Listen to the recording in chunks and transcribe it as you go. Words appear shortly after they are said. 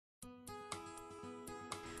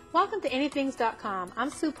Welcome to Anythings.com. I'm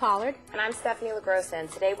Sue Pollard. And I'm Stephanie LaGrossa,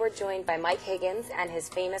 and today we're joined by Mike Higgins and his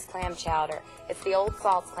famous clam chowder. It's the Old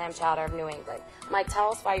Salt Clam Chowder of New England. Mike,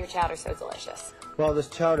 tell us why your chowder's so delicious. Well, this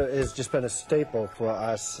chowder has just been a staple for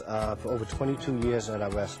us for over 22 years at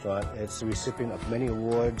our restaurant. It's the recipient of many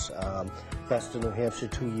awards. Best in New Hampshire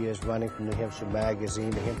 2 years running from New Hampshire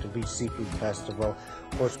Magazine, the Hampton Beach Seafood Festival,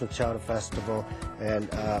 Portsmouth Chowder Festival, and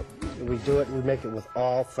we make it with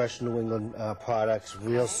all fresh New England products,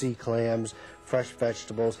 real sea clams, fresh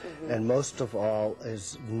vegetables, and most of all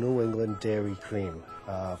is New England dairy cream,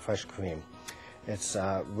 fresh cream. It's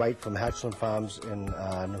right from Hatchland Farms in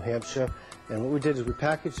New Hampshire. And what we did is we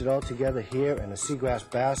packaged it all together here in a seagrass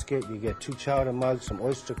basket. You get 2 chowder mugs, some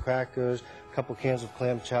oyster crackers, a couple cans of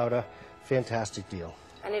clam chowder. Fantastic deal.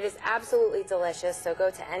 And it is absolutely delicious, so go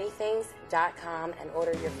to anythings.com and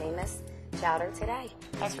order your famous chowder today.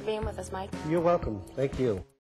 Thanks for being with us, Mike. You're welcome. Thank you.